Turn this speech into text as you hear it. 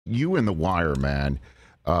you and The Wire, man.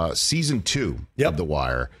 Season 2 of The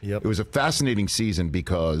Wire. It was a fascinating season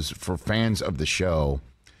because for fans of the show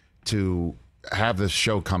to have the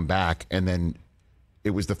show come back, and then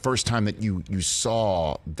it was the first time that you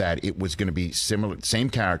saw that it was going to be similar, same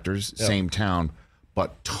characters, same town,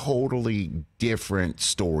 but totally different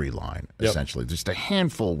storyline, essentially. Just a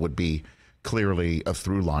handful would be clearly a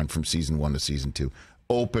through line from season 1 to season 2.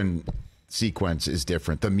 Open sequence is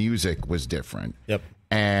different. The music was different.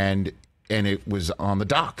 And it was on the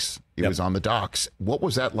docks. It was on the docks. What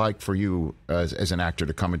was that like for you as an actor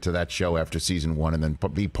to come into that show after season 1 and then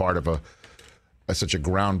be part of such a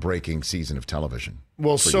groundbreaking season of television?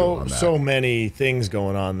 Well, so many things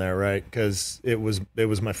going on there, right? Because it was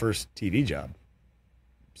my first TV job.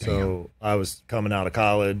 So I was coming out of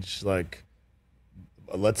college, like,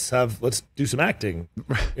 let's do some acting.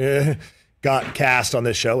 Got cast on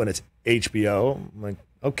this show, and it's HBO. I'm like,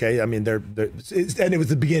 okay. I mean, and it was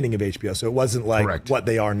the beginning of HBO, so it wasn't like what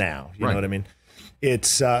they are now. You know what I mean? It's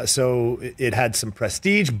so it had some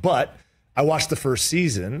prestige, but I watched the first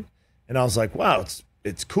season, and I was like, wow,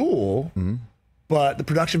 it's cool, but the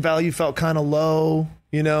production value felt kind of low.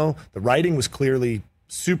 You know, the writing was clearly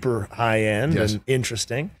super high end and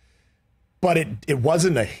interesting, but it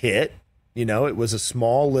wasn't a hit. You know, it was a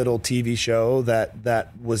small little TV show that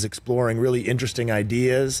was exploring really interesting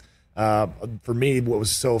ideas. For me, what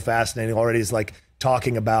was so fascinating already is like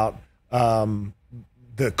talking about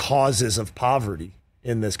the causes of poverty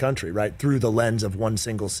in this country, right, through the lens of one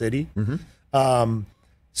single city.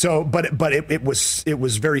 So, but it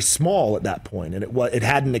was very small at that point, and it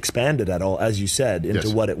hadn't expanded at all, as you said, into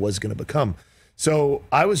what it was going to become. So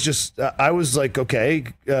I was like, okay,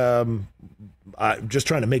 I'm just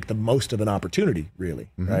trying to make the most of an opportunity, really,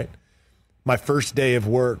 right? My first day of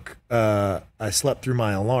work, I slept through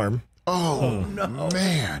my alarm. Oh, no,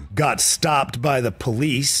 man. Got stopped by the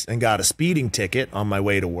police and got a speeding ticket on my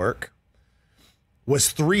way to work. Was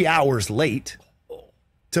 3 hours late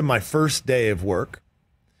to my first day of work.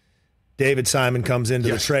 David Simon comes into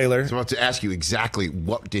the trailer. I was about to ask you exactly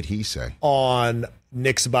what did he say? On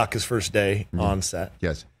Nick Sabaka's first day on set.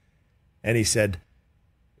 Yes. And he said,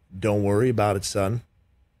 "Don't worry about it, son.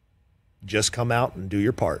 Just come out and do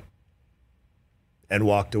your part." And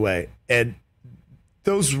walked away. And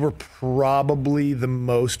those were probably the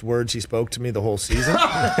most words he spoke to me the whole season.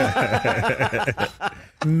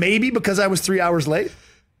 Maybe because I was 3 hours late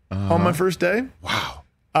on my first day. Wow.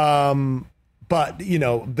 But, you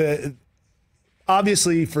know,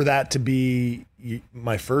 obviously for that to be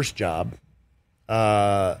my first job,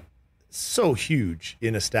 so huge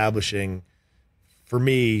in establishing, for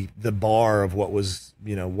me, the bar of what was,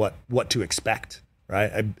 you know, what to expect,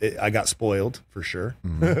 right? I got spoiled for sure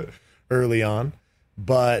early on,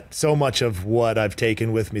 but so much of what I've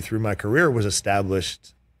taken with me through my career was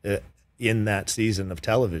established in that season of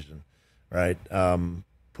television, right?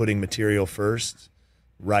 Putting material first,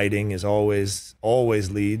 writing is always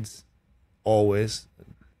leads, always.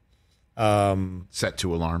 Set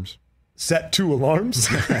 2 alarms. Set 2 alarms.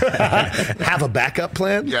 Have a backup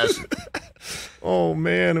plan. Yes. Oh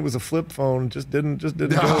man, it was a flip phone. Just didn't go. Just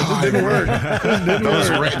didn't work.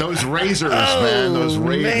 Those razors, man. Those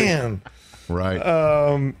razors. Man. Right.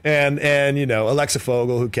 And you know, Alexa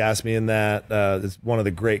Fogel, who cast me in that, is one of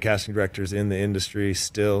the great casting directors in the industry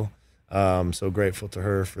still. So grateful to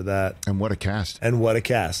her for that. And what a cast.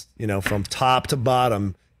 You know, from top to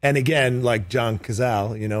bottom. And again, like John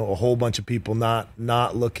Cazale, you know, a whole bunch of people not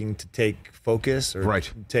looking to take focus or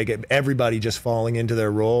take it. Everybody just falling into their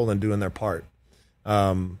role and doing their part.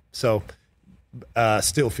 So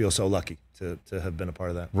still feel so lucky to have been a part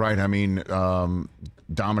of that. Right. I mean,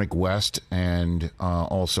 Dominic West and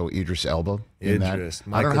also Idris Elba in that.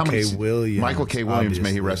 Michael K. Williams. Michael K. Williams,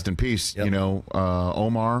 may he rest in peace. Yep. You know,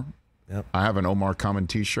 Omar. Yep. I have an Omar Common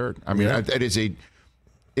T-shirt. I mean,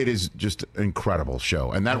 it is just an incredible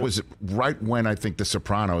show. And that was right when I think The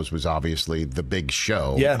Sopranos was obviously the big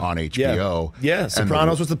show on HBO. Yeah,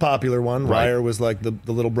 Sopranos was the popular one. Ryer was like the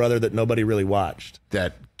little brother that nobody really watched.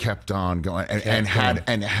 That kept on going and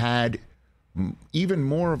had even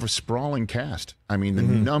more of a sprawling cast. I mean, the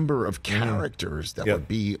number of characters that would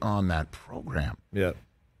be on that program. Yeah.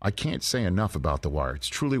 I can't say enough about The Wire. It's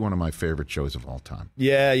truly one of my favorite shows of all time.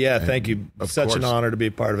 Yeah. Thank you. Such an honor to be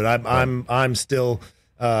a part of it. I'm still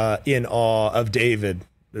in awe of David,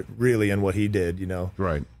 really, and what he did. You know,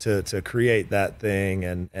 to create that thing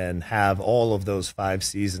and have all of those 5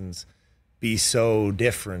 seasons be so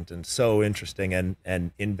different and so interesting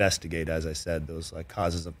and investigate, as I said, those like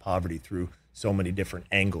causes of poverty through so many different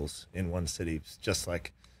angles in one city. It's just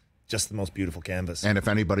just the most beautiful canvas. And if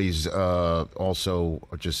anybody's also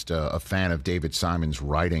just a fan of David Simon's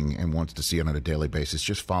writing and wants to see it on a daily basis,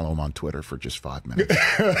 just follow him on Twitter for just 5 minutes.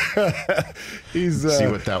 See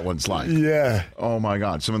what that one's like. Yeah. Oh, my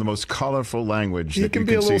God. Some of the most colorful language. He can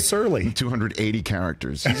be a little surly. 280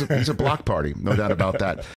 characters. He's a block party. No doubt about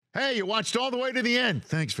that. Hey, you watched all the way to the end.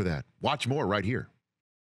 Thanks for that. Watch more right here.